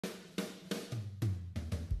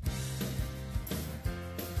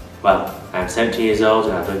Well, I'm 17 years old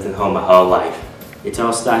and I've lived in home my whole life. It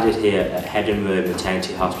all started here at Headham Road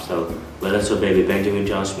Maternity Hospital, where little baby Benjamin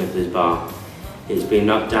John Smith was born. It's been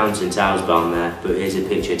knocked down since I was born there, but here's a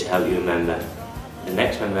picture to help you remember. The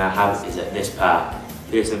next memory I have is at this park,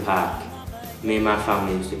 Pearson Park. Me and my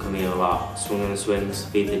family used to come here a lot, swing on the swings,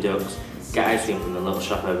 feed the ducks, get ice cream from the little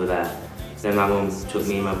shop over there. Then my mum took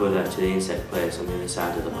me and my brother to the insect place on the other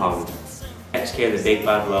side of the pond. Next came the big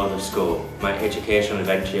bad world of school. My educational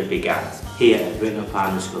adventure began. Here at Britnell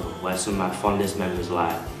Primary School, where some of my fondest memories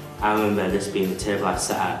lie. I remember this being the table I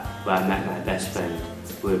sat at, where I met my best friend.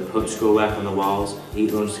 We would put schoolwork on the walls,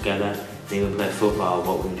 eat lunch together, and even play football,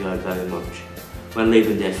 what we enjoyed very much. When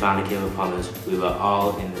leaving day finally came upon us, we were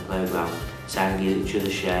all in the playground, signing each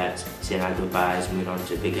other's shirts, saying our goodbyes, moving on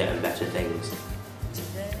to bigger and better things.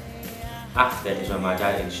 After is when my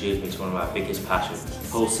dad introduced me to one of my biggest passions,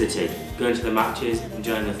 Hull City. Going to the matches,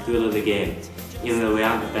 enjoying the thrill of the game. Even though we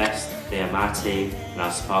aren't the best, they are my team and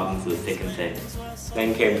I'll support them through thick and thin.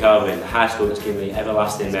 Then came COVID, the high school that's given me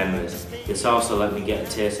everlasting memories. This also let me get a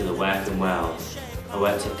taste of the working world. I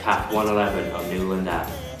worked at CAP 111 on Newland Ave,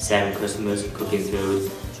 serving customers, cooking food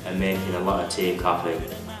and making a lot of tea and coffee.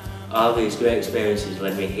 All these great experiences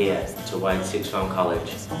led me here to White Sixth Form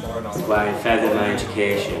College, where I furthered my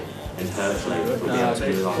education and hopefully will be able to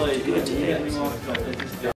move on to good things.